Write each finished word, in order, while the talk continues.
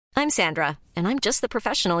I'm Sandra, and I'm just the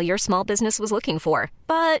professional your small business was looking for.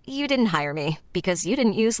 But you didn't hire me because you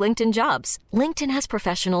didn't use LinkedIn Jobs. LinkedIn has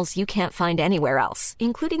professionals you can't find anywhere else,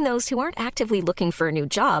 including those who aren't actively looking for a new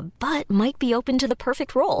job, but might be open to the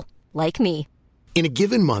perfect role, like me. In a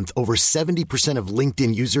given month, over 70% of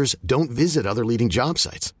LinkedIn users don't visit other leading job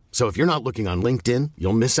sites. So if you're not looking on LinkedIn,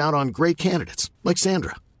 you'll miss out on great candidates like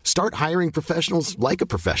Sandra. Start hiring professionals like a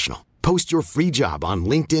professional. Post your free job on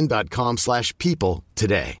linkedin.com/people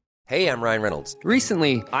today. Hey, I'm Ryan Reynolds.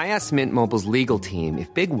 Recently, I asked Mint Mobile's legal team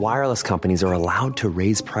if big wireless companies are allowed to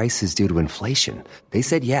raise prices due to inflation. They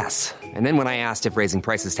said yes. And then when I asked if raising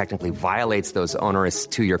prices technically violates those onerous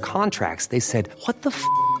two-year contracts, they said, "What the f***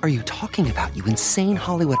 are you talking about, you insane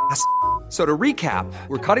Hollywood ass?" So to recap,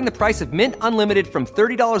 we're cutting the price of Mint Unlimited from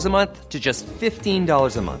 $30 a month to just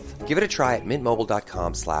 $15 a month. Give it a try at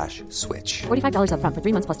mintmobile.com/switch. $45 up front for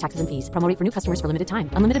 3 months plus taxes and fees. Promo rate for new customers for limited time.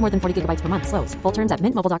 Unlimited more than 40 gigabytes per month. Slows full terms at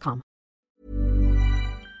mintmobile.com.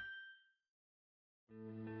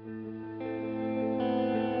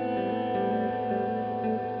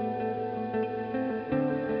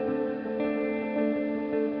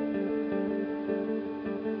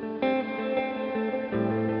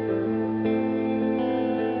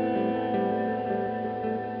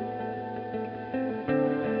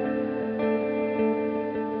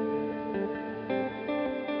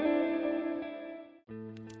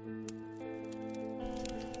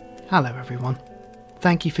 Hello everyone,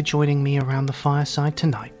 thank you for joining me around the fireside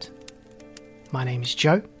tonight. My name is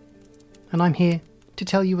Joe, and I'm here to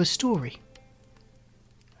tell you a story.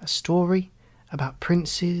 A story about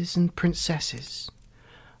princes and princesses,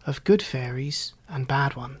 of good fairies and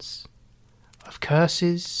bad ones, of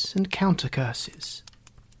curses and counter-curses.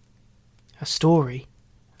 A story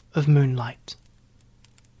of moonlight.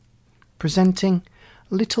 Presenting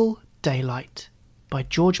Little Daylight by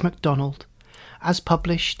George MacDonald, as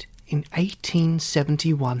published in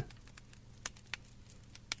 1871.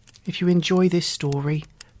 If you enjoy this story,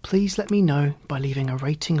 please let me know by leaving a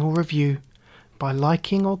rating or review, by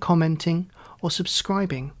liking or commenting or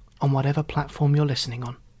subscribing on whatever platform you're listening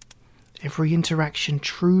on. Every interaction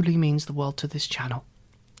truly means the world to this channel.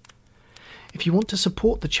 If you want to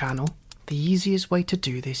support the channel, the easiest way to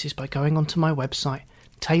do this is by going onto my website,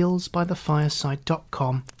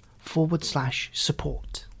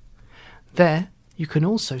 talesbythefireside.com/support. There, you can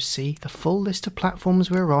also see the full list of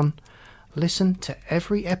platforms we're on, listen to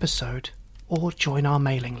every episode, or join our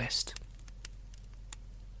mailing list.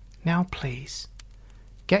 Now please,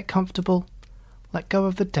 get comfortable, let go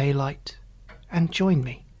of the daylight, and join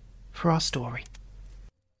me for our story.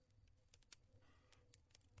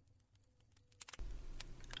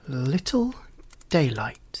 Little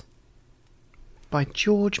Daylight by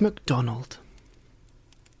George MacDonald.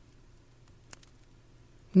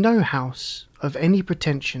 No house of any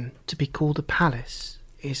pretension to be called a palace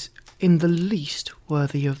is in the least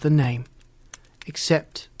worthy of the name,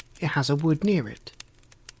 except it has a wood near it.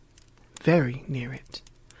 Very near it,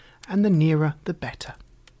 and the nearer the better.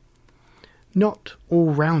 Not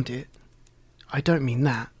all round it, I don't mean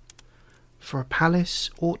that, for a palace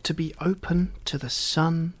ought to be open to the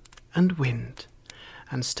sun and wind,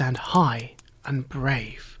 and stand high and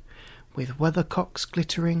brave, with weathercocks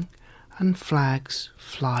glittering and flags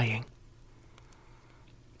flying.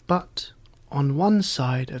 But on one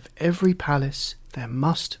side of every palace there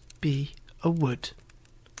must be a wood.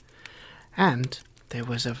 And there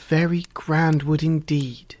was a very grand wood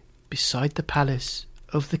indeed beside the palace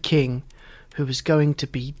of the king who was going to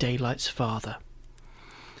be Daylight's father.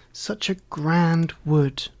 Such a grand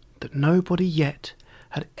wood that nobody yet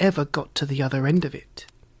had ever got to the other end of it.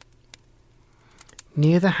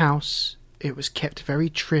 Near the house it was kept very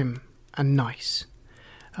trim and nice,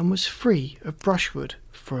 and was free of brushwood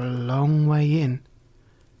for a long way in.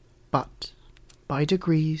 But by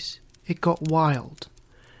degrees it got wild,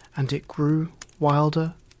 and it grew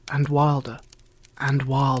wilder and wilder and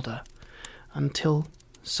wilder, until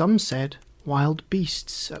some said wild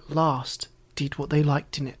beasts at last did what they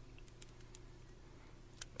liked in it.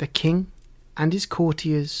 The king and his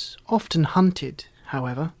courtiers often hunted,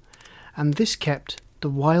 however, and this kept the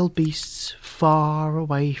wild beasts far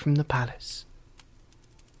away from the palace.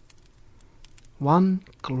 One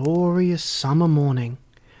glorious summer morning,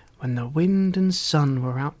 when the wind and sun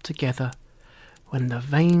were out together, when the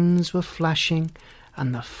vanes were flashing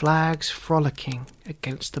and the flags frolicking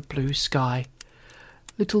against the blue sky,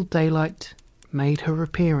 Little Daylight made her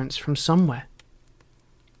appearance from somewhere.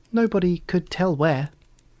 Nobody could tell where.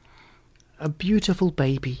 A beautiful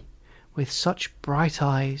baby, with such bright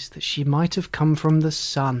eyes that she might have come from the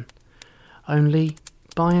sun, only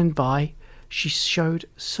by and by she showed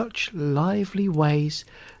such lively ways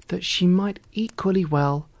that she might equally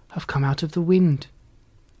well have come out of the wind.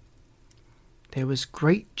 There was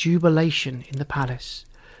great jubilation in the palace,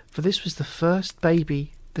 for this was the first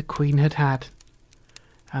baby the Queen had had,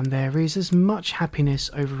 and there is as much happiness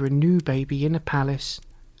over a new baby in a palace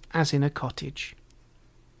as in a cottage.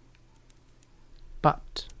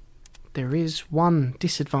 But there is one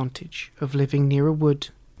disadvantage of living near a wood.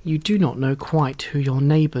 You do not know quite who your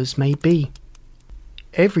neighbours may be.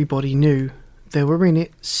 Everybody knew there were in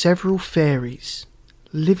it several fairies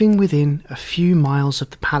living within a few miles of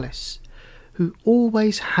the palace, who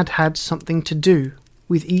always had something to do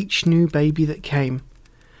with each new baby that came,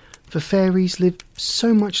 for fairies live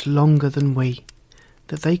so much longer than we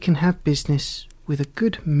that they can have business with a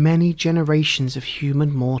good many generations of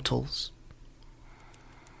human mortals.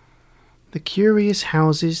 The curious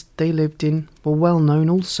houses they lived in were well known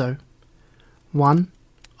also. One,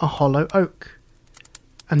 a hollow oak,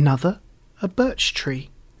 another, a birch tree,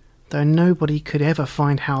 though nobody could ever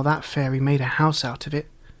find how that fairy made a house out of it.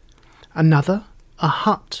 Another, a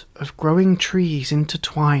hut of growing trees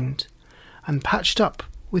intertwined and patched up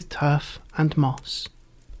with turf and moss.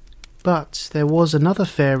 But there was another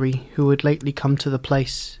fairy who had lately come to the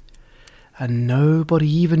place, and nobody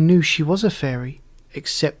even knew she was a fairy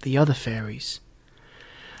except the other fairies.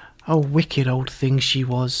 A wicked old thing she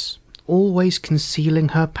was, always concealing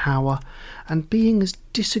her power and being as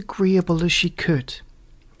disagreeable as she could,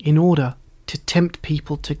 in order to tempt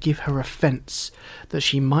people to give her offence, that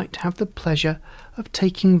she might have the pleasure of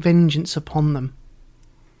taking vengeance upon them.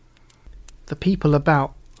 The people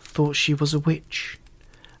about thought she was a witch,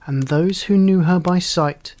 and those who knew her by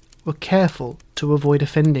sight were careful to avoid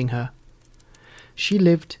offending her. She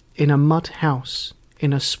lived in a mud house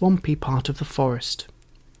in a swampy part of the forest.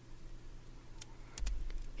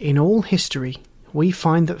 In all history, we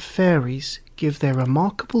find that fairies give their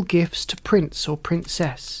remarkable gifts to prince or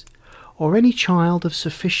princess, or any child of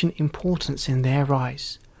sufficient importance in their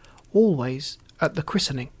eyes, always at the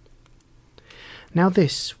christening. Now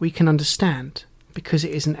this we can understand, because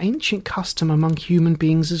it is an ancient custom among human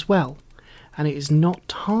beings as well, and it is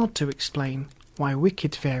not hard to explain why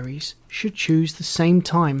wicked fairies should choose the same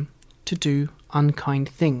time to do unkind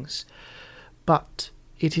things, but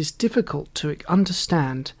it is difficult to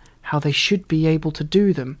understand how they should be able to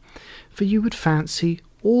do them, for you would fancy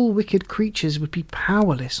all wicked creatures would be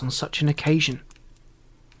powerless on such an occasion.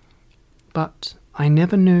 But I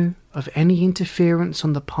never knew of any interference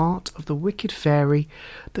on the part of the wicked fairy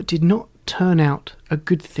that did not turn out a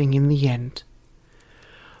good thing in the end.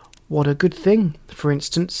 What a good thing, for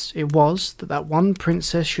instance, it was that one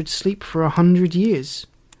princess should sleep for 100 years.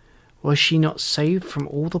 Was she not saved from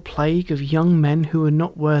all the plague of young men who were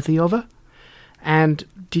not worthy of her? And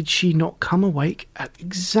did she not come awake at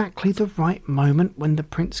exactly the right moment when the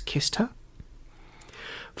prince kissed her?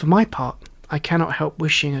 For my part, I cannot help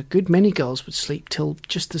wishing a good many girls would sleep till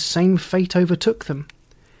just the same fate overtook them.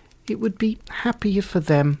 It would be happier for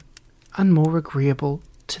them and more agreeable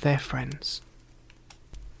to their friends.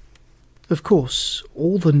 Of course,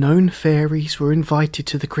 all the known fairies were invited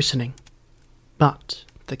to the christening, but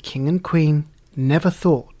the king and queen never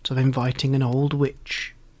thought of inviting an old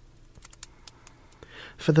witch.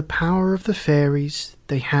 For the power of the fairies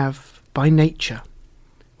they have by nature,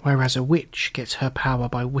 whereas a witch gets her power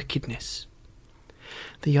by wickedness.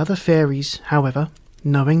 The other fairies, however,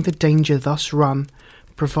 knowing the danger thus run,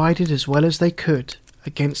 provided as well as they could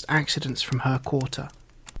against accidents from her quarter.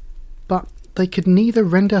 But they could neither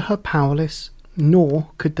render her powerless,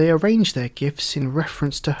 nor could they arrange their gifts in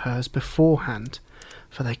reference to hers beforehand,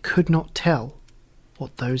 for they could not tell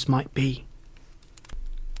what those might be.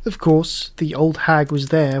 Of course, the old hag was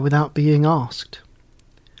there without being asked.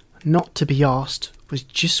 Not to be asked was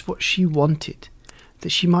just what she wanted, that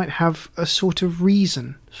she might have a sort of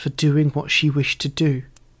reason for doing what she wished to do.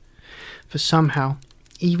 For somehow,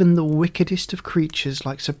 even the wickedest of creatures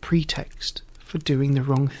likes a pretext for doing the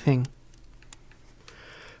wrong thing.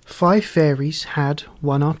 5 fairies had,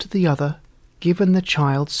 one after the other, given the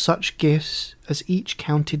child such gifts as each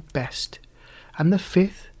counted best, and the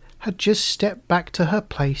 5th had just stepped back to her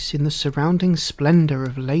place in the surrounding splendour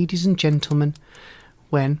of ladies and gentlemen,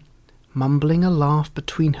 when, mumbling a laugh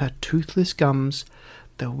between her toothless gums,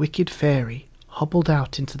 the wicked fairy hobbled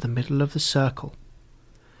out into the middle of the circle.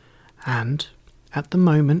 And, at the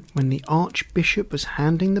moment when the Archbishop was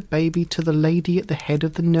handing the baby to the lady at the head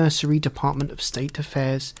of the nursery department of state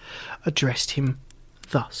affairs, addressed him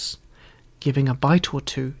thus, giving a bite or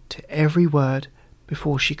two to every word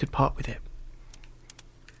before she could part with it.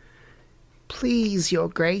 "Please, Your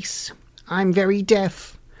Grace, I'm very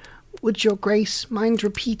deaf. Would Your Grace mind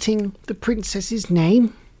repeating the princess's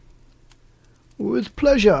name?" "With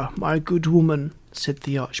pleasure, my good woman," said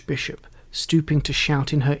the Archbishop, stooping to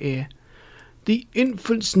shout in her ear. "The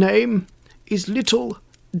infant's name is Little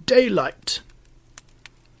Daylight."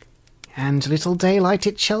 "And Little Daylight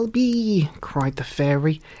it shall be," cried the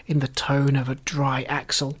fairy in the tone of a dry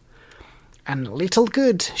axle. "And little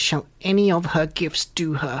good shall any of her gifts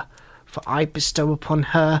do her, for I bestow upon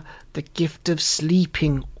her the gift of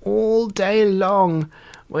sleeping all day long,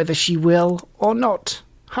 whether she will or not.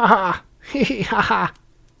 Ha ha! Hee ha ha!"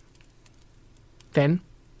 Then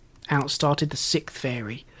out started the sixth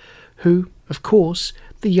fairy, who, of course,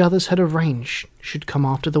 the others had arranged should come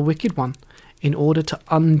after the wicked one, in order to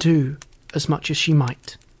undo as much as she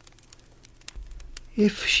might.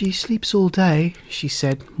 "If she sleeps all day," she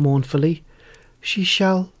said mournfully, "she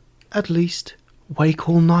shall, at least, wake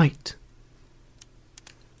all night."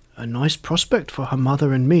 "A nice prospect for her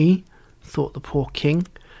mother and me," thought the poor king,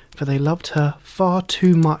 for they loved her far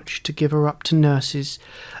too much to give her up to nurses,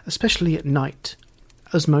 especially at night,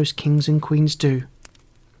 as most kings and queens do,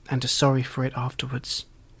 and are sorry for it afterwards.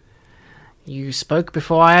 "You spoke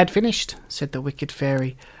before I had finished," said the wicked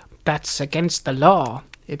fairy. "That's against the law.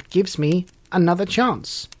 It gives me another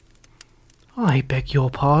chance." "I beg your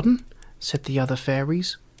pardon," said the other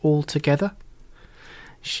fairies, all together.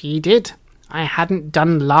 "She did. I hadn't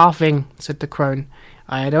done laughing," said the crone.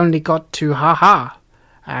 "I had only got to ha-ha,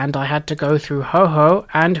 and I had to go through ho-ho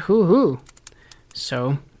and hoo-hoo.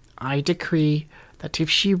 So I decree that if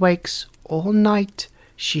she wakes all night,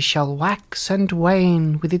 she shall wax and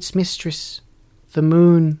wane with its mistress, the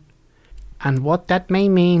moon. And what that may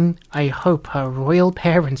mean, I hope her royal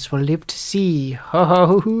parents will live to see.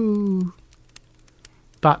 Ho-ho-hoo!"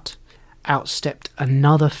 But out stepped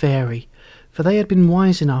another fairy, for they had been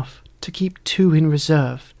wise enough to keep two in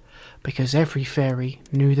reserve, because every fairy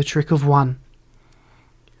knew the trick of one.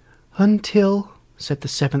 "Until," said the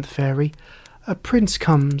seventh fairy, "a prince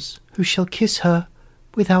comes who shall kiss her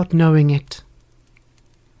without knowing it."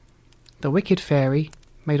 The wicked fairy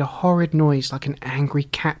made a horrid noise like an angry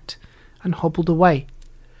cat, and hobbled away.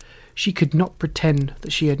 She could not pretend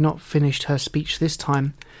that she had not finished her speech this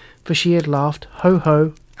time, for she had laughed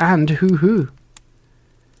ho-ho and hoo-hoo.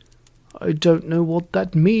 "I don't know what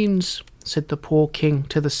that means," said the poor king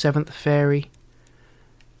to the seventh fairy.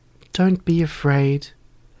 "Don't be afraid.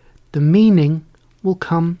 The meaning will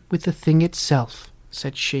come with the thing itself,"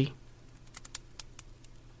 said she.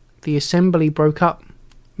 The assembly broke up,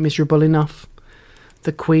 miserable enough.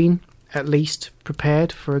 The queen, at least,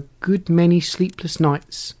 prepared for a good many sleepless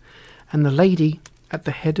nights, and the lady, at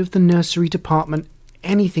the head of the nursery department,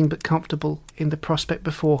 anything but comfortable in the prospect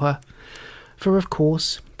before her, for of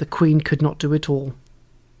course the queen could not do it all.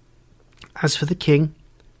 As for the king,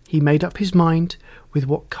 he made up his mind with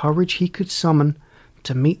what courage he could summon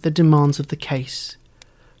to meet the demands of the case,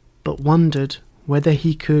 but wondered whether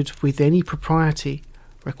he could with any propriety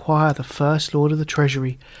require the First Lord of the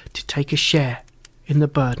Treasury to take a share in the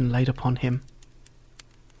burden laid upon him.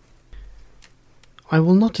 I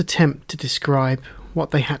will not attempt to describe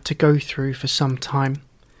what they had to go through for some time,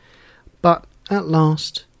 but at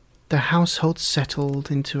last the household settled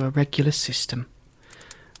into a regular system,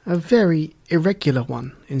 a very irregular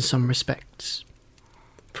one in some respects,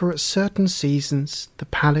 for at certain seasons the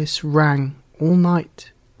palace rang all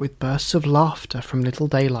night with bursts of laughter from Little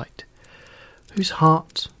Daylight, whose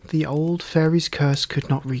heart the old fairy's curse could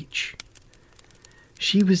not reach.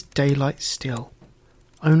 She was daylight still,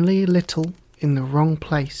 only a little in the wrong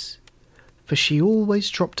place, for she always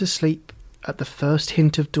dropped asleep at the first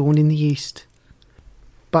hint of dawn in the east.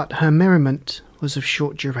 But her merriment was of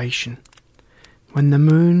short duration. When the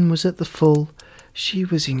moon was at the full, she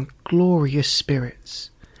was in glorious spirits,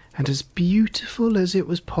 and as beautiful as it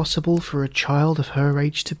was possible for a child of her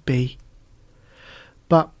age to be.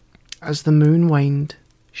 But as the moon waned,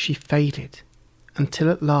 she faded, until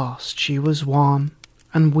at last she was wan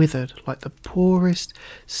and withered like the poorest,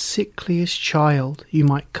 sickliest child you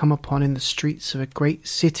might come upon in the streets of a great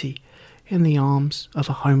city in the arms of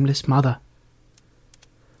a homeless mother.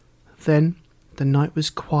 Then the night was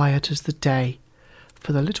quiet as the day,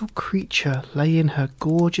 for the little creature lay in her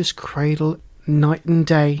gorgeous cradle night and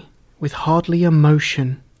day with hardly a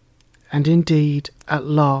motion, and indeed at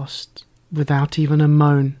last without even a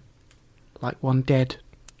moan, like one dead.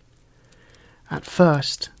 At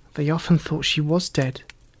first they often thought she was dead,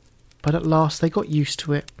 but at last they got used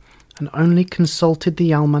to it, and only consulted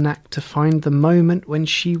the almanac to find the moment when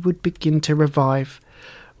she would begin to revive,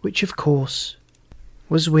 which of course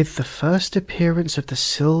was with the first appearance of the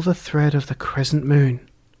silver thread of the crescent moon.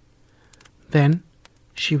 Then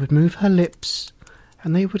she would move her lips,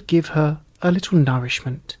 and they would give her a little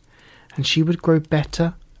nourishment, and she would grow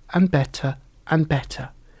better and better and better,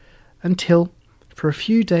 until, for a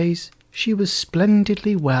few days, she was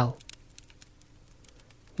splendidly well.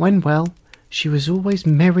 When well, she was always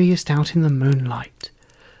merriest out in the moonlight,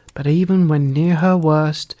 but even when near her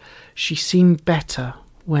worst, she seemed better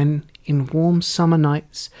when, in warm summer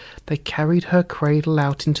nights, they carried her cradle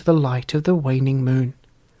out into the light of the waning moon.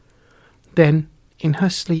 Then, in her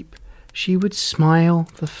sleep, she would smile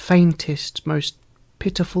the faintest, most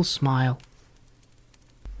pitiful smile.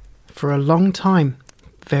 For a long time,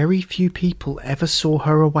 very few people ever saw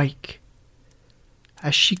her awake.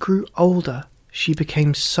 As she grew older, she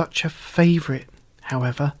became such a favourite,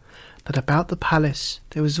 however, that about the palace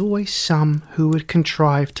there was always some who would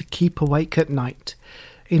contrive to keep awake at night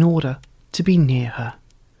in order to be near her.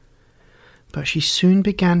 But she soon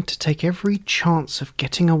began to take every chance of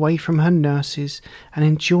getting away from her nurses and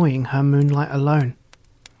enjoying her moonlight alone.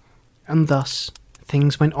 And thus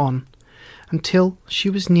things went on until she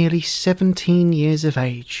was nearly 17 years of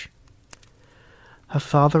age. Her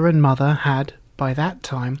father and mother had, by that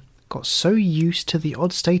time, got so used to the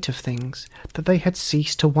odd state of things that they had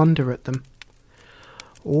ceased to wonder at them.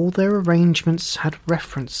 All their arrangements had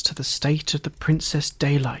reference to the state of the Princess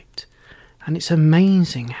Daylight, and it's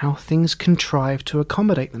amazing how things contrive to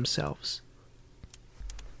accommodate themselves.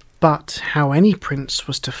 But how any prince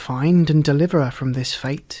was to find and deliver her from this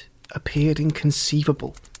fate appeared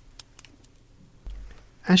inconceivable.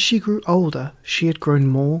 As she grew older, she had grown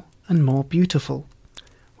more and more beautiful,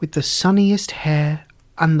 with the sunniest hair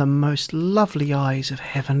and the most lovely eyes of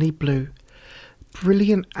heavenly blue,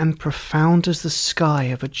 brilliant and profound as the sky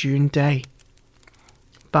of a June day.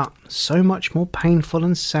 But so much more painful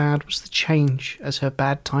and sad was the change as her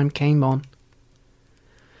bad time came on.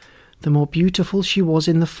 The more beautiful she was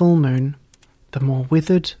in the full moon, the more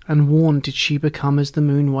withered and worn did she become as the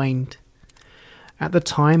moon waned. At the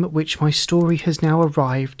time at which my story has now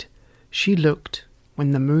arrived, she looked,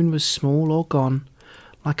 when the moon was small or gone,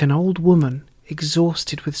 like an old woman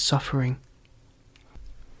exhausted with suffering.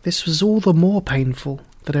 This was all the more painful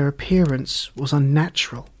that her appearance was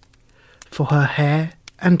unnatural, for her hair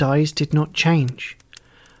and eyes did not change.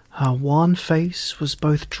 Her wan face was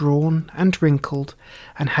both drawn and wrinkled,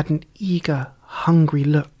 and had an eager, hungry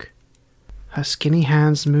look. Her skinny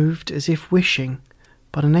hands moved as if wishing,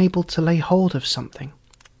 but unable to lay hold of something.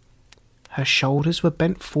 Her shoulders were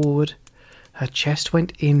bent forward, her chest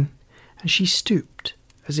went in, and she stooped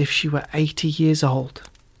as if she were 80 years old.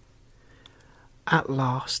 At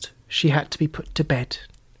last she had to be put to bed,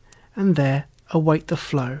 and there await the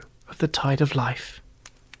flow of the tide of life.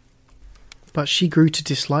 But she grew to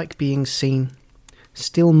dislike being seen,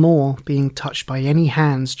 still more being touched by any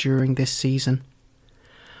hands during this season.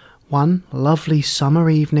 One lovely summer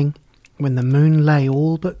evening, when the moon lay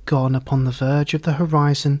all but gone upon the verge of the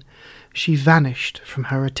horizon, she vanished from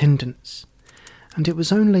her attendants, and it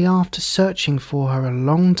was only after searching for her a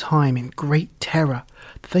long time in great terror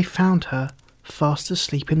that they found her fast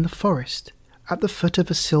asleep in the forest at the foot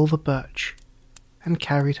of a silver birch, and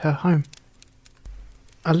carried her home.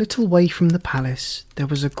 A little way from the palace there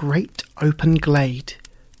was a great open glade,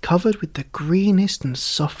 covered with the greenest and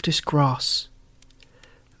softest grass.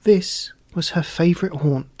 This was her favourite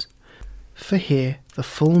haunt, for here the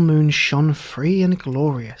full moon shone free and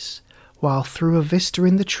glorious, while through a vista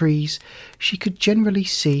in the trees she could generally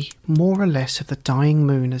see more or less of the dying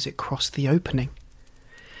moon as it crossed the opening.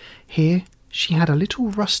 Here she had a little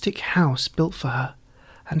rustic house built for her,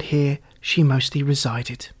 and here she mostly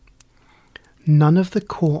resided. None of the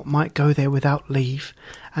court might go there without leave,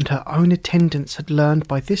 and her own attendants had learned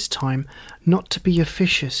by this time not to be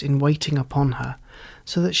officious in waiting upon her,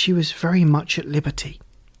 so that she was very much at liberty.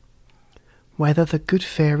 Whether the good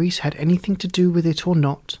fairies had anything to do with it or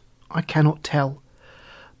not, I cannot tell,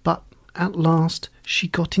 but at last she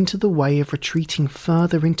got into the way of retreating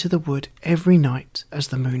further into the wood every night as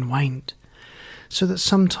the moon waned, so that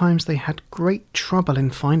sometimes they had great trouble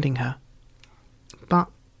in finding her. But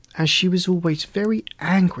as she was always very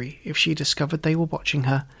angry if she discovered they were watching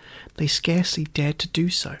her, they scarcely dared to do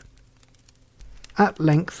so. At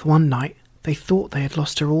length one night they thought they had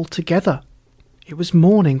lost her altogether. It was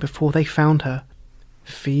morning before they found her.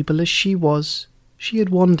 Feeble as she was, she had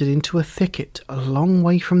wandered into a thicket a long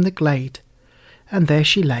way from the glade, and there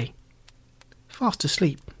she lay, fast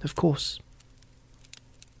asleep, of course.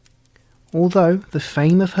 Although the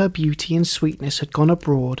fame of her beauty and sweetness had gone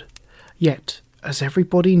abroad, yet, as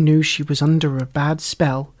everybody knew she was under a bad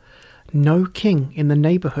spell, no king in the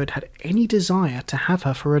neighbourhood had any desire to have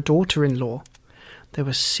her for a daughter-in-law. There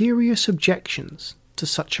were serious objections to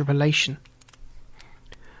such a relation.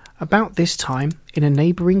 About this time, in a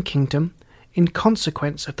neighbouring kingdom, in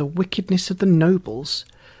consequence of the wickedness of the nobles,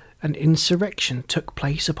 an insurrection took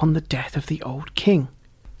place upon the death of the old king,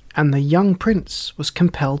 and the young prince was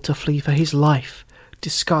compelled to flee for his life,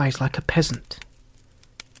 disguised like a peasant.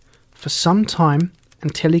 For some time,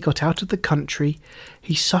 until he got out of the country,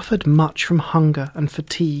 he suffered much from hunger and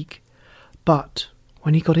fatigue, but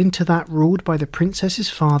when he got into that ruled by the princess's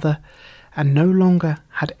father, and no longer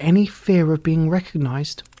had any fear of being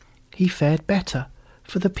recognised, he fared better,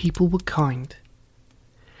 for the people were kind.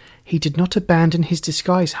 He did not abandon his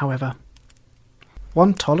disguise, however.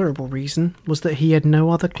 One tolerable reason was that he had no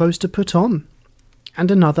other clothes to put on, and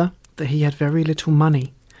another that he had very little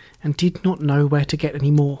money, and did not know where to get any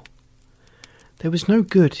more. There was no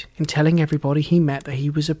good in telling everybody he met that he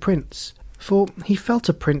was a prince, for he felt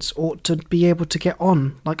a prince ought to be able to get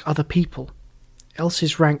on like other people, else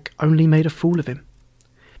his rank only made a fool of him.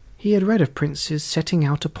 He had read of princes setting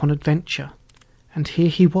out upon adventure, and here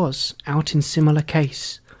he was out in similar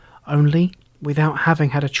case, only without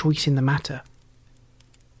having had a choice in the matter.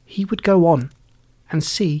 He would go on, and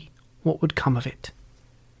see what would come of it.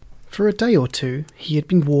 For a day or two he had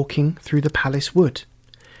been walking through the palace wood,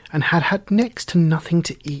 and had had next to nothing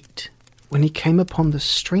to eat, when he came upon the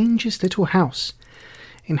strangest little house,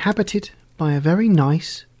 inhabited by a very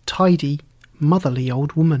nice, tidy, motherly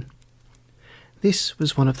old woman. This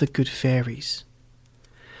was one of the good fairies.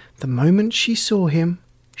 The moment she saw him,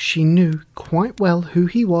 she knew quite well who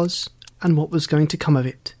he was and what was going to come of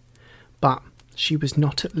it, but she was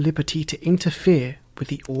not at liberty to interfere with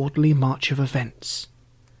the orderly march of events.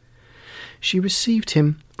 She received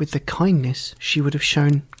him with the kindness she would have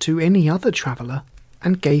shown to any other traveller,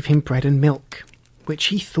 and gave him bread and milk, which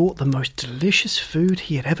he thought the most delicious food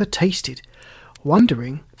he had ever tasted,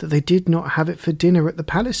 wondering that they did not have it for dinner at the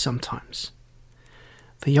palace sometimes.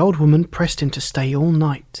 The old woman pressed him to stay all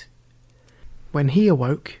night. When he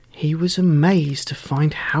awoke, he was amazed to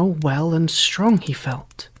find how well and strong he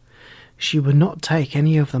felt. She would not take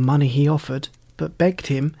any of the money he offered, but begged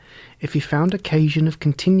him, if he found occasion of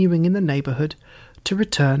continuing in the neighbourhood, to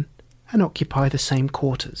return and occupy the same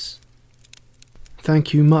quarters.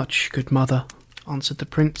 "Thank you much, good mother," answered the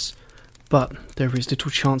prince, "but there is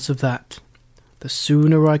little chance of that. The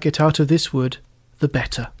sooner I get out of this wood, the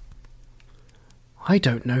better." "I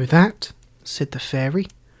don't know that," said the fairy.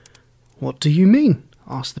 "What do you mean?"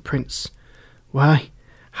 asked the prince. "Why,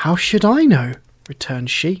 how should I know?"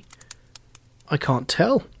 returned she. "I can't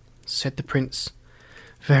tell," said the prince.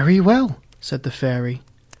 "Very well," said the fairy.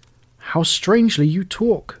 "How strangely you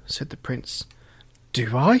talk," said the prince.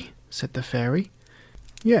 "Do I?" said the fairy.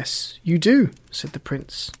 "Yes, you do," said the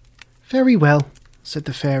prince. "Very well," said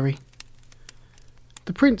the fairy.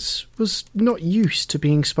 The prince was not used to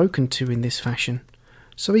being spoken to in this fashion,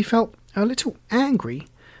 so he felt a little angry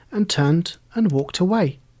and turned and walked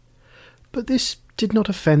away. But this did not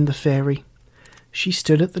offend the fairy. She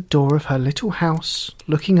stood at the door of her little house,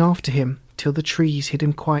 looking after him till the trees hid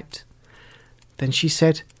him quite. Then she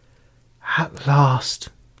said, "At last,"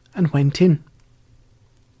 and went in.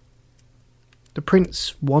 The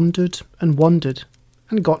prince wandered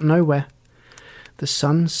and got nowhere. The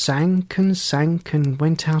sun sank and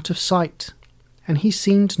went out of sight, and he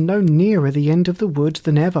seemed no nearer the end of the wood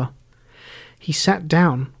than ever. He sat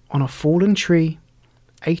down on a fallen tree,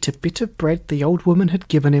 ate a bit of bread the old woman had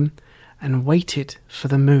given him, and waited for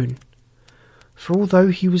the moon. For although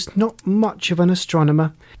he was not much of an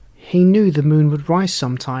astronomer, he knew the moon would rise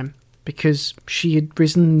sometime, because she had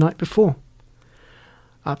risen the night before.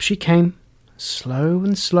 Up she came, slow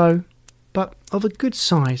and slow, but of a good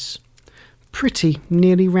size, pretty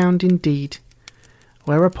nearly round indeed,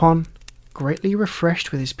 whereupon, greatly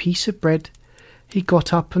refreshed with his piece of bread, he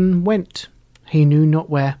got up and went, he knew not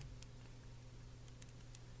where.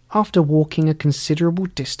 After walking a considerable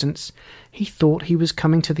distance, he thought he was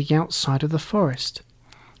coming to the outside of the forest,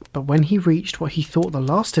 but when he reached what he thought the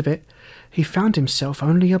last of it, he found himself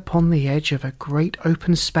only upon the edge of a great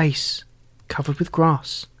open space, covered with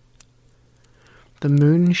grass. The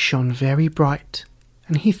moon shone very bright,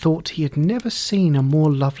 and he thought he had never seen a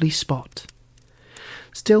more lovely spot.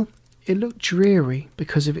 Still, it looked dreary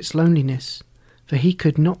because of its loneliness, for he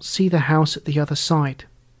could not see the house at the other side.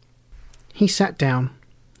 He sat down,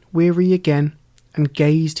 weary again, and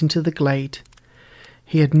gazed into the glade.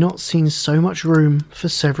 He had not seen so much room for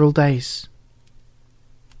several days.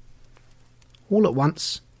 All at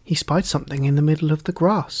once he spied something in the middle of the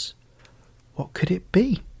grass. What could it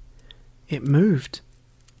be? It moved.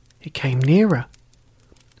 It came nearer.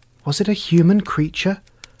 Was it a human creature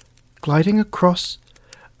gliding across?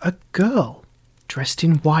 A girl dressed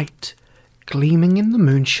in white, gleaming in the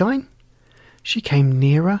moonshine? She came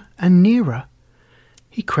nearer and nearer.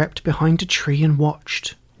 He crept behind a tree and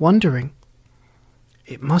watched, wondering.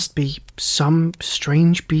 it must be some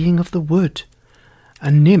strange being of the wood,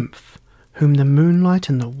 a nymph whom the moonlight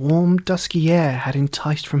and the warm dusky air had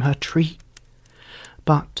enticed from her tree.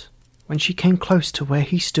 But when she came close to where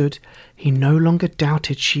he stood, he no longer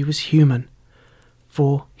doubted she was human,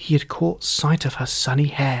 for he had caught sight of her sunny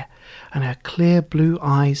hair and her clear blue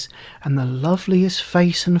eyes and the loveliest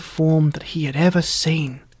face and form that he had ever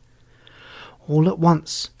seen. All at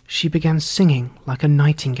once she began singing like a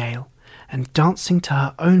nightingale and dancing to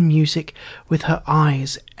her own music with her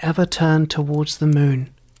eyes ever turned towards the moon.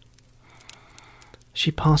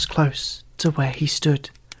 She passed close to where he stood,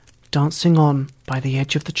 dancing on by the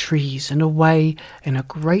edge of the trees and away in a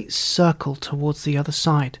great circle towards the other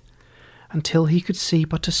side, until he could see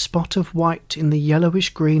but a spot of white in the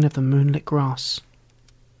yellowish green of the moonlit grass.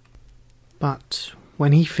 But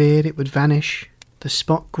when he feared it would vanish, the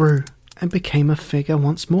spot grew and became a figure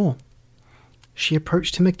once more. She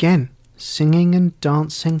approached him again, singing and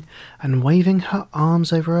dancing and waving her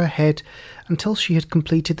arms over her head until she had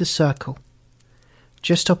completed the circle.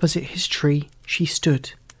 Just opposite his tree she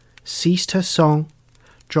stood, ceased her song,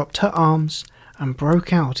 dropped her arms, and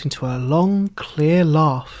broke out into a long, clear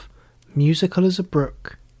laugh, musical as a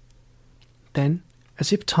brook. Then,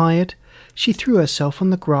 as if tired, she threw herself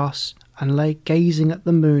on the grass and lay gazing at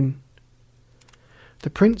the moon.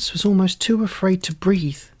 The prince was almost too afraid to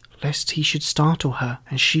breathe, lest he should startle her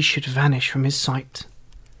and she should vanish from his sight.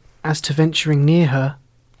 As to venturing near her,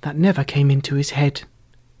 that never came into his head.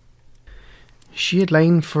 She had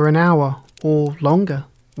lain for an hour or longer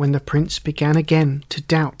when the prince began again to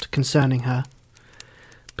doubt concerning her.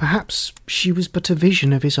 Perhaps she was but a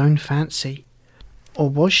vision of his own fancy, or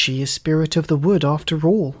was she a spirit of the wood after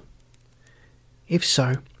all? If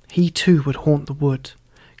so, he too would haunt the wood,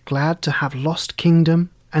 glad to have lost kingdom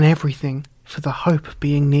and everything for the hope of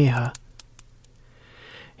being near her.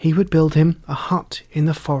 He would build him a hut in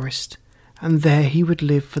the forest, and there he would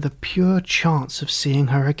live for the pure chance of seeing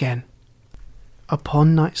her again.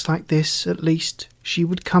 Upon nights like this, at least, she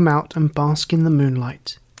would come out and bask in the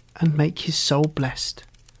moonlight, and make his soul blessed.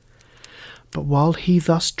 But while he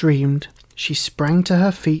thus dreamed, she sprang to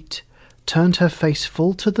her feet, turned her face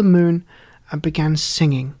full to the moon, and began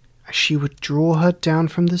singing as she would draw her down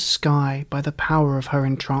from the sky by the power of her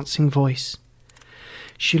entrancing voice.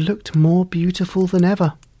 She looked more beautiful than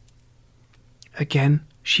ever. Again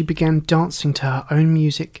she began dancing to her own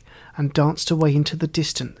music and danced away into the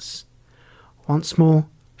distance. Once more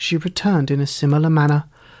she returned in a similar manner,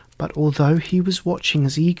 but although he was watching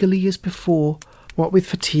as eagerly as before, what with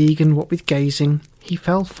fatigue and what with gazing, he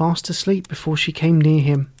fell fast asleep before she came near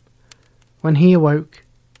him. When he awoke,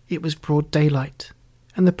 it was broad daylight,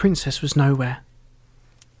 and the princess was nowhere.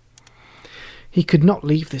 He could not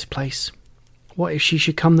leave this place. What if she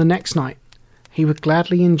should come the next night? He would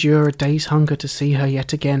gladly endure a day's hunger to see her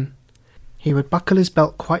yet again. He would buckle his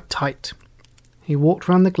belt quite tight. He walked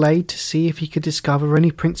round the glade to see if he could discover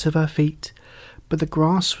any prints of her feet, but the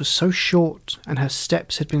grass was so short and her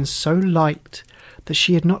steps had been so light that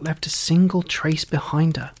she had not left a single trace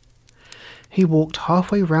behind her. He walked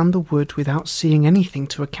halfway round the wood without seeing anything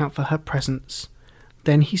to account for her presence.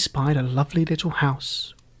 Then he spied a lovely little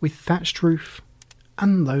house with thatched roof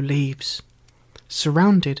and low leaves,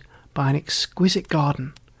 surrounded by an exquisite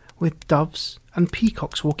garden with doves and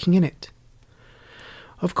peacocks walking in it.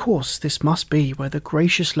 Of course, this must be where the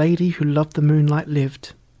gracious lady who loved the moonlight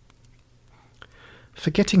lived.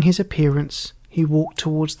 Forgetting his appearance, he walked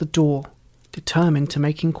towards the door, determined to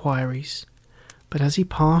make inquiries. But as he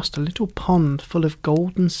passed a little pond full of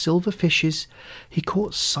gold and silver fishes, he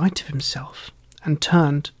caught sight of himself and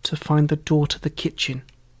turned to find the door to the kitchen.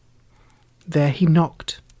 There he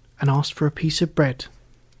knocked and asked for a piece of bread.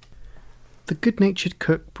 The good-natured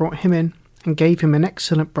cook brought him in and gave him an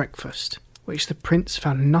excellent breakfast, which the prince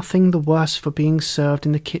found nothing the worse for being served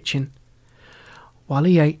in the kitchen. While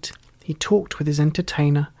he ate, he talked with his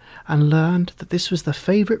entertainer and learned that this was the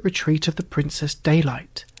favourite retreat of the Princess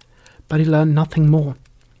Daylight. But he learned nothing more,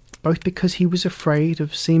 both because he was afraid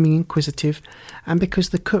of seeming inquisitive and because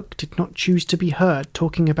the cook did not choose to be heard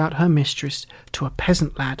talking about her mistress to a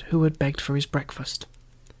peasant lad who had begged for his breakfast.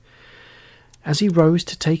 As he rose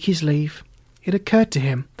to take his leave, it occurred to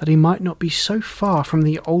him that he might not be so far from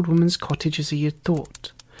the old woman's cottage as he had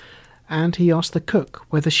thought, and he asked the cook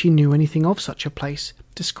whether she knew anything of such a place,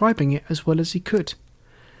 describing it as well as he could.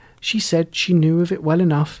 She said she knew of it well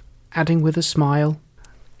enough, adding with a smile,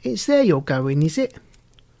 "It's there you're going, is it?"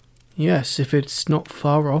 "Yes, if it's not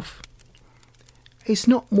far off." "It's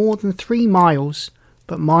not more than 3 miles,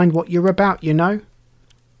 but mind what you're about, you know."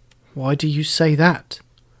 "Why do you say that?"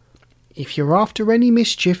 "If you're after any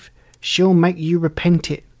mischief, she'll make you repent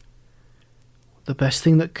it." the best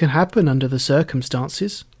thing that can happen under the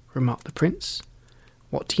circumstances," remarked the prince.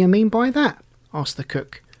 "What do you mean by that?" asked the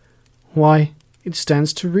cook. "Why, it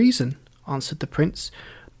stands to reason," answered the prince,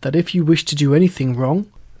 "that if you wish to do anything wrong,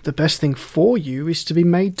 the best thing for you is to be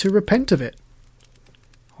made to repent of it."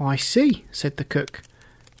 "I see," said the cook.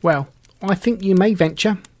 "Well, I think you may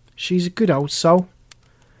venture. She's a good old soul."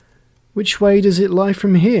 "Which way does it lie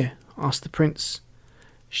from here?" asked the prince.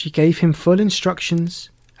 She gave him full instructions,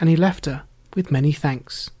 and he left her with many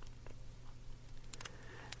thanks.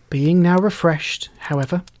 Being now refreshed,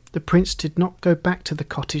 however, the prince did not go back to the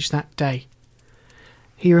cottage that day.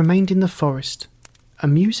 He remained in the forest,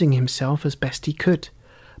 amusing himself as best he could,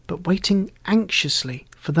 but waiting anxiously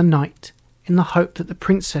for the night in the hope that the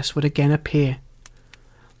princess would again appear.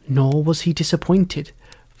 Nor was he disappointed,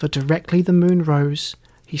 for directly the moon rose,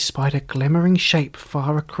 he spied a glimmering shape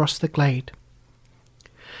far across the glade.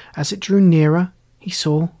 As it drew nearer, he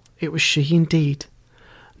saw it was she indeed,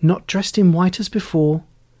 not dressed in white as before,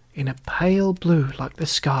 in a pale blue like the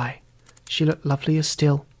sky. She looked lovelier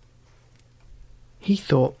still. He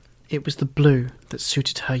thought it was the blue that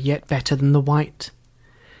suited her yet better than the white.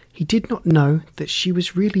 He did not know that she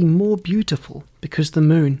was really more beautiful because the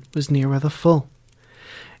moon was nearer the full.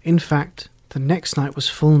 In fact, the next night was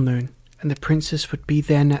full moon, and the princess would be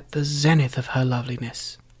then at the zenith of her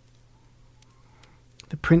loveliness.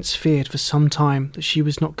 The prince feared for some time that she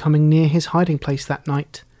was not coming near his hiding place that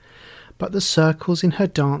night, but the circles in her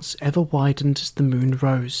dance ever widened as the moon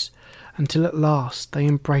rose, until at last they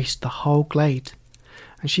embraced the whole glade,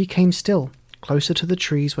 and she came still, closer to the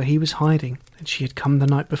trees where he was hiding than she had come the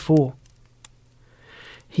night before.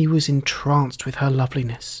 He was entranced with her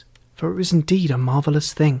loveliness, for it was indeed a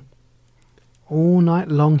marvellous thing. All night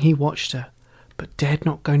long he watched her, but dared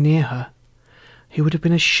not go near her. He would have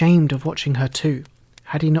been ashamed of watching her too,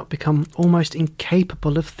 had he not become almost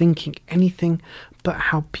incapable of thinking anything but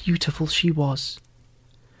how beautiful she was.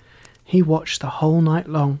 He watched the whole night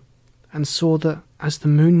long, and saw that, as the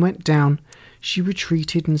moon went down, she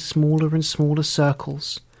retreated in smaller and smaller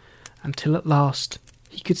circles, until at last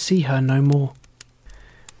he could see her no more.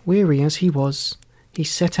 Weary as he was, he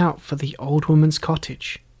set out for the old woman's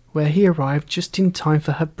cottage, where he arrived just in time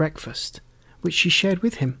for her breakfast, which she shared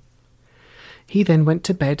with him. He then went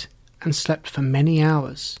to bed and slept for many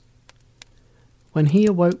hours. When he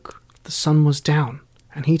awoke, the sun was down,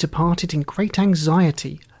 and he departed in great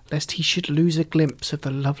anxiety lest he should lose a glimpse of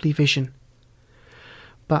the lovely vision.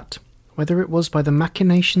 But whether it was by the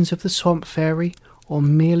machinations of the swamp fairy, or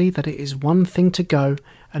merely that it is one thing to go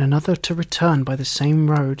and another to return by the same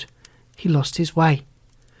road, he lost his way.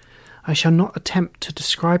 I shall not attempt to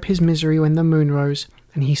describe his misery when the moon rose,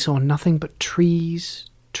 and he saw nothing but trees,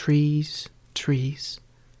 trees, trees.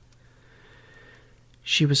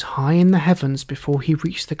 She was high in the heavens before he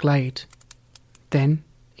reached the glade. Then,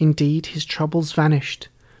 indeed, his troubles vanished,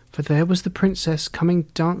 for there was the princess coming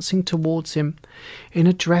dancing towards him, in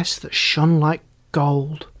a dress that shone like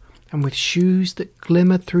gold, and with shoes that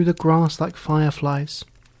glimmered through the grass like fireflies.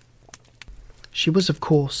 She was, of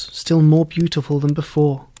course, still more beautiful than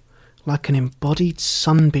before, like an embodied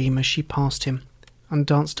sunbeam as she passed him, and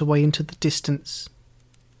danced away into the distance.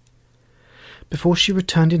 Before she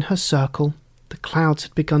returned in her circle, the clouds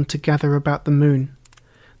had begun to gather about the moon.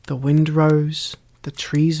 The wind rose, the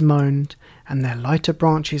trees moaned, and their lighter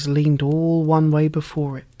branches leaned all one way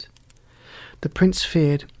before it. The prince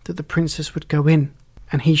feared that the princess would go in,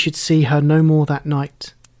 and he should see her no more that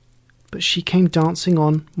night. But she came dancing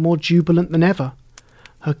on, more jubilant than ever,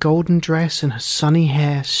 her golden dress and her sunny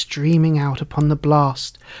hair streaming out upon the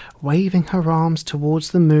blast, waving her arms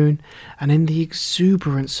towards the moon, and in the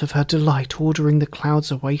exuberance of her delight ordering the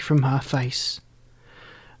clouds away from her face.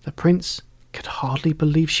 The prince could hardly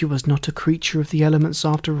believe she was not a creature of the elements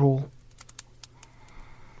after all.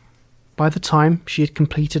 By the time she had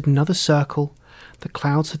completed another circle, the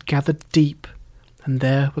clouds had gathered deep, and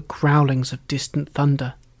there were growlings of distant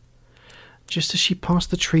thunder. Just as she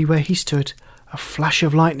passed the tree where he stood, a flash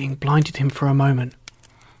of lightning blinded him for a moment,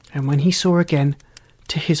 and when he saw again,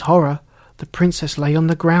 to his horror, the princess lay on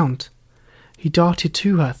the ground. He darted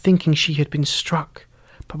to her, thinking she had been struck,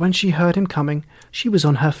 but when she heard him coming, she was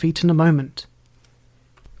on her feet in a moment.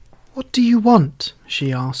 "What do you want?"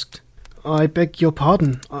 she asked. "I beg your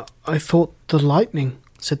pardon. I thought the lightning,"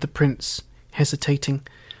 said the prince, hesitating.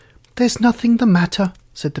 "There's nothing the matter,"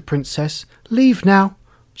 said the princess. "Leave now,"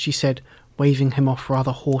 she said, waving him off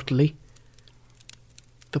rather haughtily.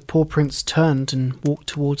 The poor prince turned and walked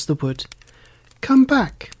towards the wood. "Come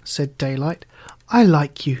back," said Daylight. "I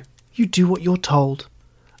like you. You do what you're told.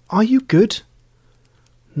 Are you good?"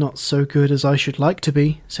 "Not so good as I should like to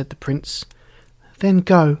be," said the prince. "Then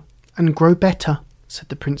go, and grow better," said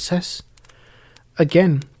the princess.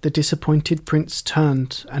 Again the disappointed prince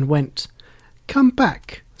turned and went. "Come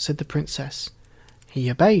back," said the princess. He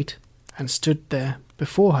obeyed and stood there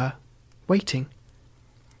before her, waiting.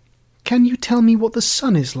 "Can you tell me what the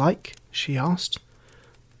sun is like?" she asked.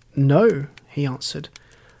 "No," he answered,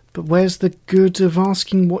 "but where's the good of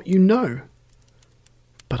asking what you know?"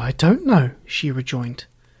 "But I don't know," she rejoined.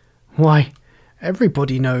 "Why,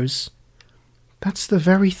 everybody knows." "That's the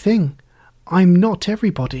very thing. I'm not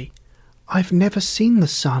everybody. I've never seen the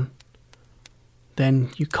sun." "Then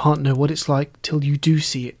you can't know what it's like till you do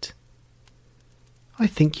see it." "I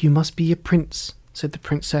think you must be a prince," said the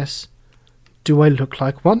princess. "Do I look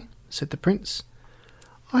like one?" said the prince.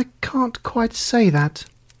 "I can't quite say that."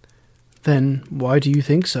 "Then why do you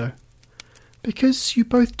think so?" "Because you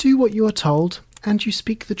both do what you are told, and you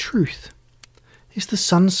speak the truth. Is the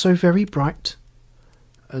sun so very bright?"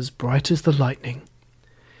 "As bright as the lightning."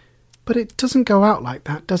 "But it doesn't go out like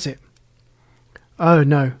that, does it?" "Oh,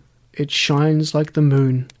 no. It shines like the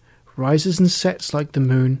moon, rises and sets like the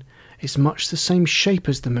moon, is much the same shape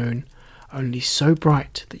as the moon, only so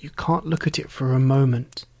bright that you can't look at it for a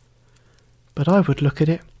moment." "But I would look at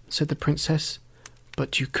it," said the princess.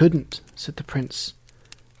 "But you couldn't," said the prince.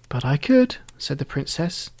 "But I could," said the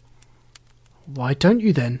princess. "Why don't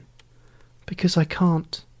you then?" "Because I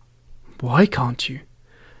can't." "Why can't you?"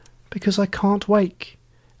 "Because I can't wake,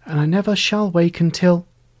 and I never shall wake until—"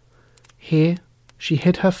 Here she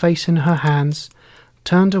hid her face in her hands,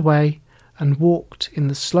 turned away, and walked in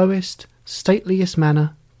the slowest, stateliest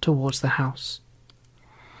manner towards the house.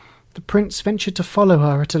 The prince ventured to follow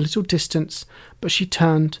her at a little distance, but she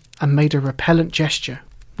turned and made a repellent gesture,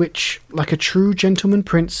 which, like a true gentleman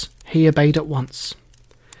prince, he obeyed at once.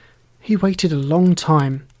 He waited a long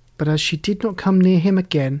time, but as she did not come near him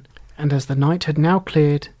again, and as the night had now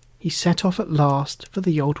cleared, he set off at last for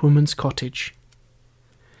the old woman's cottage.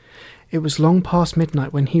 It was long past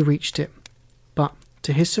midnight when he reached it, but,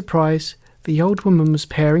 to his surprise, the old woman was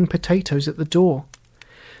paring potatoes at the door.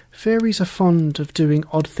 Fairies are fond of doing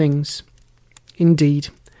odd things. Indeed,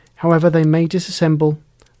 however they may disassemble,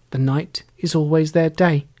 the night is always their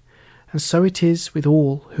day, and so it is with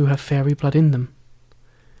all who have fairy blood in them.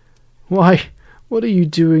 "Why, what are you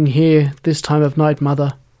doing here this time of night,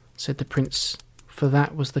 mother?" said the prince, for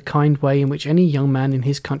that was the kind way in which any young man in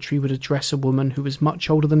his country would address a woman who was much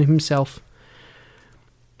older than himself.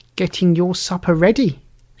 "Getting your supper ready,"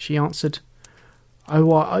 she answered.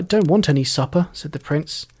 "Oh, I don't want any supper," said the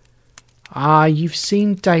prince. "Ah, you've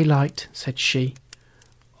seen daylight," said she.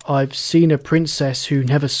 "I've seen a princess who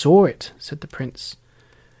never saw it," said the prince.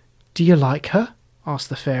 "Do you like her?" asked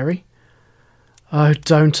the fairy. "Oh,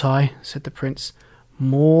 don't I?" said the prince.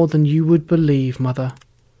 "More than you would believe, mother."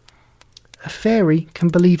 "A fairy can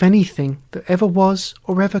believe anything that ever was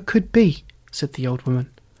or ever could be," said the old woman.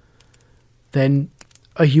 "Then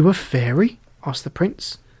are you a fairy?" asked the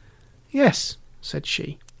prince. "Yes," said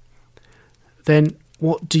she. "Then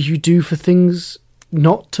what do you do for things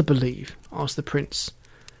not to believe?" asked the prince.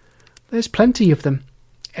 "There's plenty of them.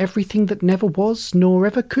 Everything that never was nor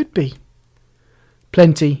ever could be."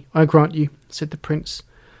 "Plenty, I grant you," said the prince.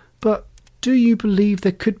 "But do you believe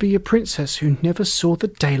there could be a princess who never saw the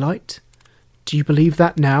daylight? Do you believe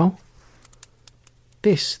that now?"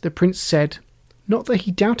 This the prince said, not that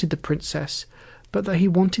he doubted the princess, but that he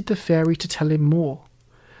wanted the fairy to tell him more.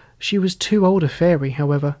 She was too old a fairy,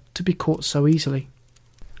 however, to be caught so easily.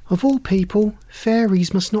 "Of all people,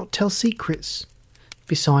 fairies must not tell secrets.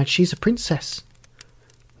 Besides, she's a princess."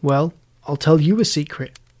 "Well, I'll tell you a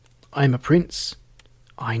secret. I'm a prince."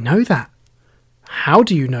 "I know that." "How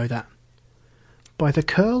do you know that?" "By the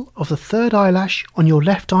curl of the third eyelash on your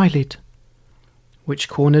left eyelid." "Which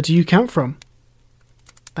corner do you count from?"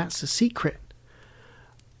 "That's a secret."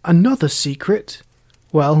 "Another secret?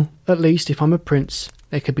 Well, at least if I'm a prince,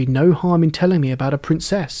 there could be no harm in telling me about a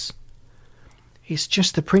princess." "It's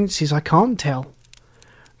just the princes I can't tell."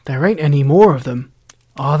 "There ain't any more of them,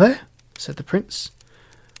 are there?" said the prince.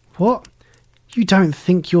 "What? You don't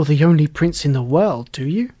think you're the only prince in the world, do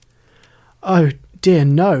you?" "Oh, dear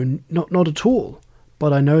no, not at all.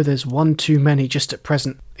 But I know there's one too many just at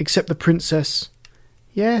present, except the princess—"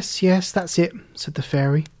 Yes, that's it," said the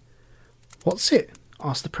fairy. "What's it?"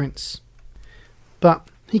 asked the prince. But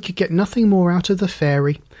he could get nothing more out of the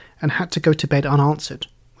fairy, and had to go to bed unanswered,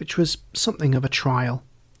 which was something of a trial.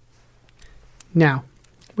 Now,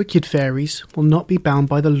 wicked fairies will not be bound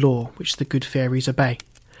by the law which the good fairies obey,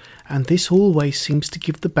 and this always seems to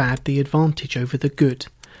give the bad the advantage over the good,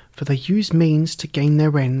 for they use means to gain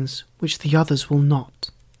their ends which the others will not.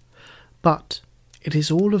 But it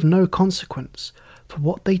is all of no consequence, for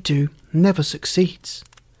what they do never succeeds.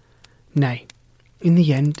 Nay, in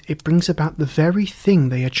the end it brings about the very thing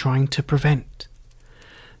they are trying to prevent.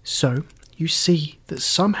 So you see that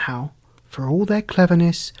somehow, for all their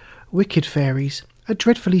cleverness, wicked fairies are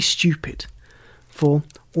dreadfully stupid, for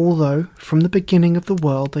although from the beginning of the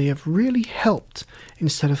world they have really helped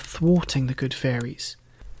instead of thwarting the good fairies,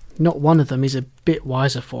 not one of them is a bit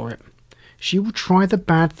wiser for it. She will try the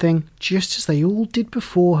bad thing just as they all did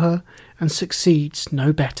before her and succeeds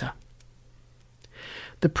no better.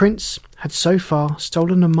 The prince had so far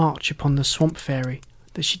stolen a march upon the swamp fairy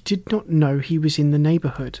that she did not know he was in the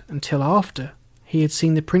neighbourhood until after he had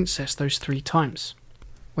seen the princess those 3 times.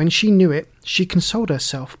 When she knew it, she consoled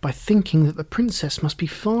herself by thinking that the princess must be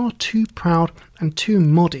far too proud and too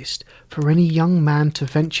modest for any young man to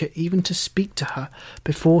venture even to speak to her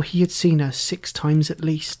before he had seen her 6 times at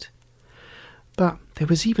least. But there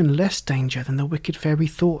was even less danger than the wicked fairy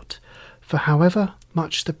thought, for however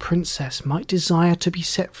much the princess might desire to be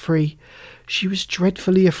set free, she was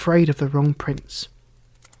dreadfully afraid of the wrong prince.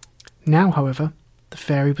 Now, however, the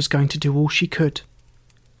fairy was going to do all she could.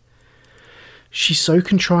 She so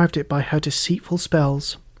contrived it by her deceitful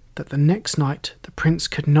spells that the next night the prince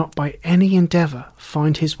could not by any endeavour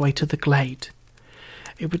find his way to the glade.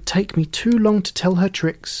 It would take me too long to tell her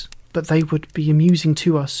tricks, but they would be amusing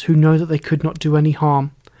to us who know that they could not do any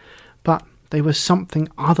harm. But they were something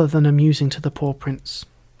other than amusing to the poor prince.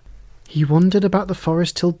 He wandered about the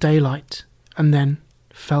forest till daylight, and then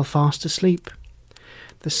fell fast asleep.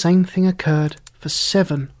 The same thing occurred for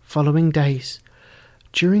 7 following days,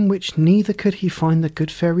 during which neither could he find the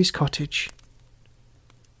good fairy's cottage.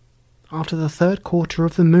 After the 3rd quarter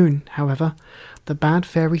of the moon, however, the bad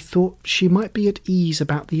fairy thought she might be at ease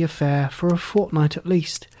about the affair for a fortnight at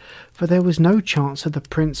least, for there was no chance of the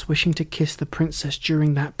prince wishing to kiss the princess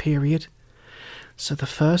during that period. So the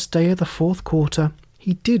 1st day of the 4th quarter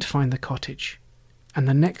he did find the cottage, and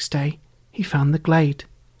the next day he found the glade.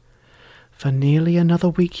 For nearly another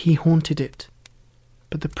week he haunted it,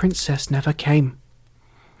 but the princess never came.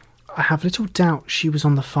 I have little doubt she was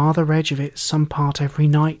on the farther edge of it some part every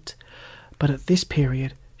night, but at this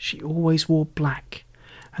period she always wore black,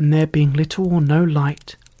 and there being little or no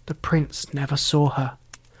light, the prince never saw her.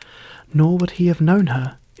 Nor would he have known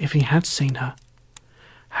her if he had seen her.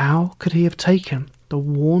 How could he have taken the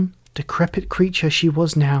worn, decrepit creature she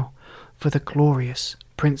was now for the glorious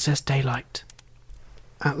Princess Daylight?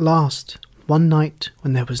 At last, one night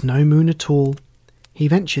when there was no moon at all, he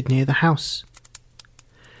ventured near the house.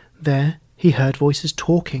 There he heard voices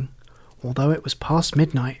talking, although it was past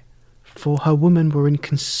midnight, for her women were in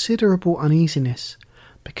considerable uneasiness,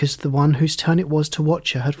 because the one whose turn it was to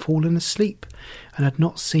watch her had fallen asleep and had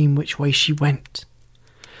not seen which way she went.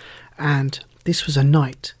 And this was a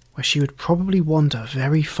night where she would probably wander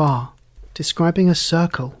very far, describing a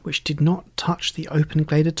circle which did not touch the open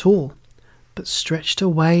glade at all, but stretched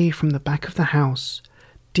away from the back of the house,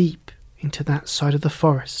 deep into that side of the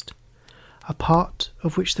forest, a part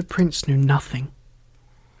of which the prince knew nothing.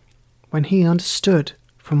 When he understood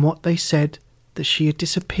from what they said that she had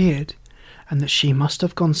disappeared, and that she must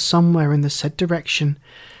have gone somewhere in the said direction,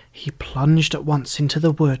 he plunged at once into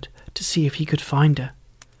the wood to see if he could find her.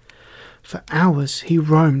 For hours he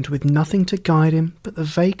roamed with nothing to guide him but the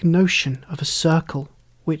vague notion of a circle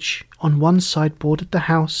which on one side bordered the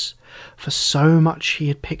house, for so much he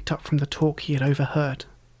had picked up from the talk he had overheard.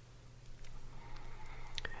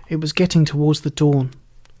 It was getting towards the dawn,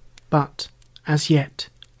 but as yet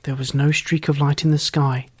there was no streak of light in the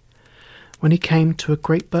sky, when he came to a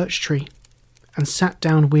great birch tree and sat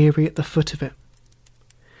down weary at the foot of it.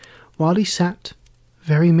 While he sat,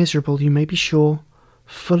 very miserable you may be sure,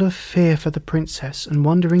 full of fear for the princess and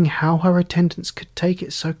wondering how her attendants could take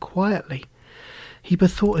it so quietly, he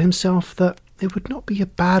bethought himself that it would not be a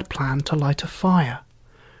bad plan to light a fire,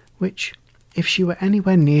 which, if she were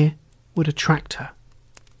anywhere near, would attract her.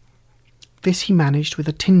 This he managed with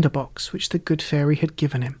a tinder-box which the good fairy had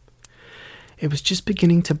given him. It was just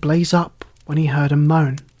beginning to blaze up when he heard a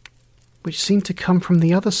moan, which seemed to come from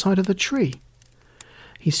the other side of the tree.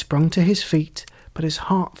 He sprung to his feet, but his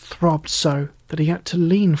heart throbbed so that he had to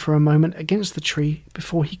lean for a moment against the tree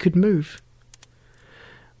before he could move.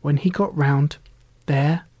 When he got round,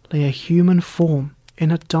 there lay a human form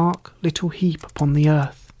in a dark little heap upon the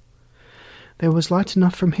earth. There was light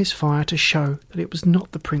enough from his fire to show that it was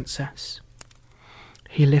not the princess.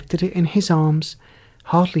 He lifted it in his arms,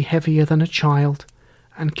 hardly heavier than a child,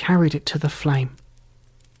 and carried it to the flame.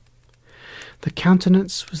 The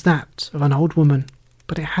countenance was that of an old woman,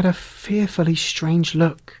 but it had a fearfully strange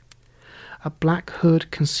look. A black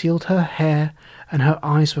hood concealed her hair, and her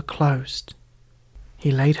eyes were closed.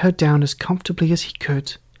 He laid her down as comfortably as he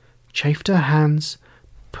could, chafed her hands,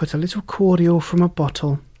 put a little cordial from a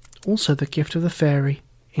bottle, also the gift of the fairy,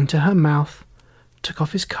 into her mouth, took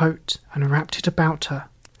off his coat and wrapped it about her,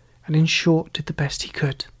 and in short did the best he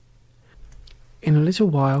could. In a little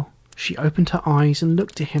while she opened her eyes and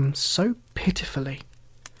looked at him so pitifully.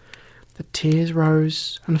 The tears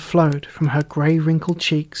rose and flowed from her grey wrinkled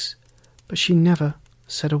cheeks, but she never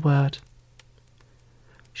said a word.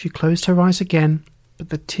 She closed her eyes again, but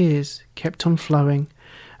the tears kept on flowing,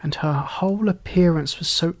 and her whole appearance was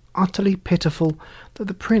so utterly pitiful that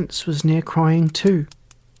the prince was near crying too.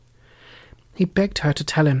 He begged her to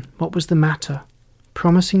tell him what was the matter,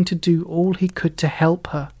 promising to do all he could to help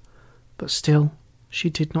her, but still she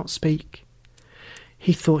did not speak.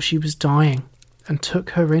 He thought she was dying, and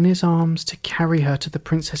took her in his arms to carry her to the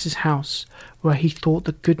princess's house, where he thought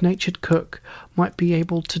the good-natured cook might be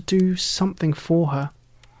able to do something for her.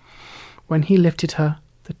 When he lifted her,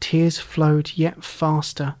 the tears flowed yet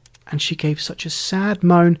faster, and she gave such a sad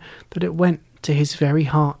moan that it went to his very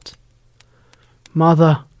heart.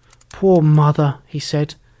 "Mother, poor mother," he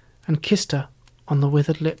said, and kissed her on the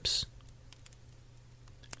withered lips.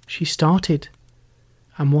 She started,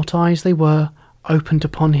 and what eyes they were opened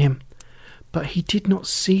upon him, but he did not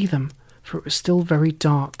see them, for it was still very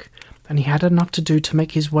dark, and he had enough to do to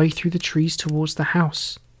make his way through the trees towards the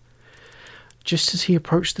house. Just as he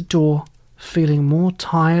approached the door, feeling more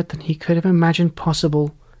tired than he could have imagined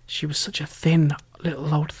possible, she was such a thin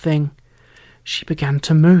little old thing, she began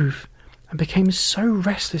to move, and became so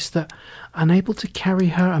restless that, unable to carry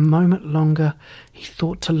her a moment longer, he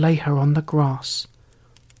thought to lay her on the grass.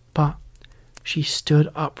 But she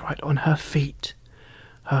stood upright on her feet.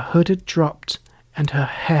 Her hood had dropped, and her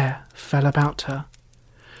hair fell about her.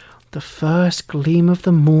 The first gleam of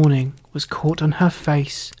the morning was caught on her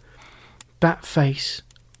face. That face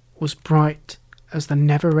was bright as the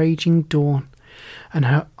never-aging dawn, and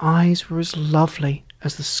her eyes were as lovely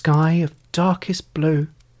as the sky of darkest blue.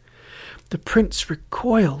 The prince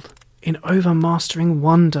recoiled in overmastering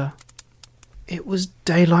wonder. It was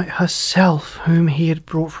Daylight herself whom he had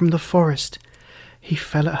brought from the forest. He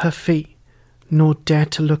fell at her feet, nor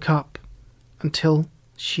dared to look up, until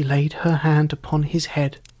she laid her hand upon his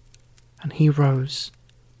head, and he rose.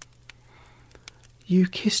 "You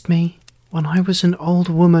kissed me when I was an old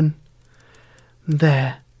woman.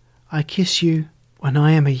 There, I kiss you when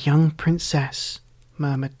I am a young princess,"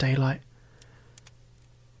 murmured Daylight.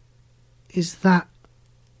 "Is that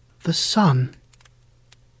the sun?"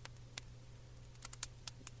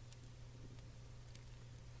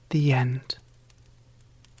 The end.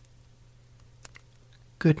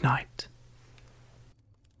 Good night.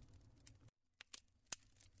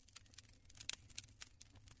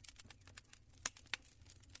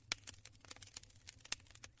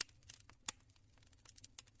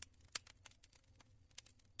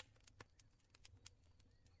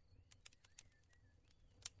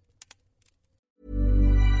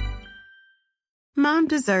 Mom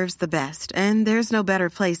deserves the best, and there's no better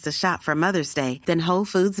place to shop for Mother's Day than Whole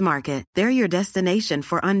Foods Market. They're your destination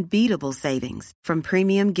for unbeatable savings, from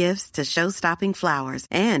premium gifts to show-stopping flowers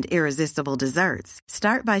and irresistible desserts.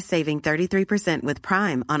 Start by saving 33% with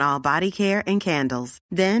Prime on all body care and candles.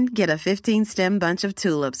 Then get a 15-stem bunch of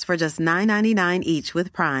tulips for just $9.99 each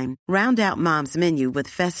with Prime. Round out Mom's menu with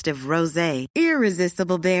festive rosé,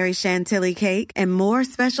 irresistible berry chantilly cake, and more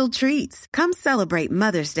special treats. Come celebrate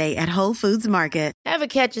Mother's Day at Whole Foods Market. Ever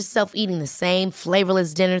catch yourself eating the same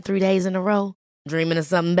flavorless dinner 3 days in a row? Dreaming of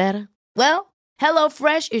something better? Well,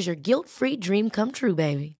 HelloFresh is your guilt-free dream come true,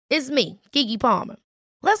 baby. It's me, Keke Palmer.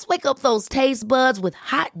 Let's wake up those taste buds with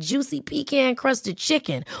hot, juicy pecan-crusted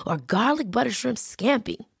chicken or garlic butter shrimp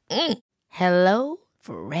scampi. Hello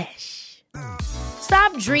Fresh.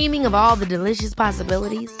 Stop dreaming of all the delicious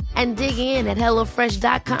possibilities and dig in at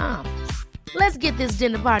HelloFresh.com. Let's get this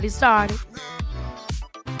dinner party started.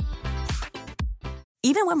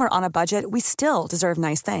 Even when we're on a budget, we still deserve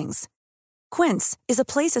nice things. Quince is a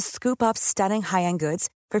place to scoop up stunning high-end goods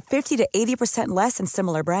for 50 to 80% less than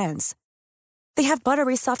similar brands. They have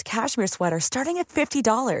buttery soft cashmere sweaters starting at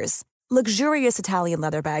 $50, luxurious Italian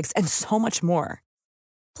leather bags, and so much more.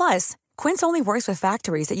 Plus, Quince only works with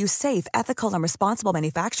factories that use safe, ethical, and responsible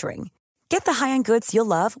manufacturing. Get the high-end goods you'll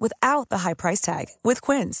love without the high price tag with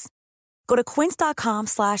Quince. Go to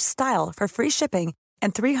quince.com/style for free shipping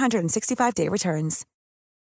and 365-day returns.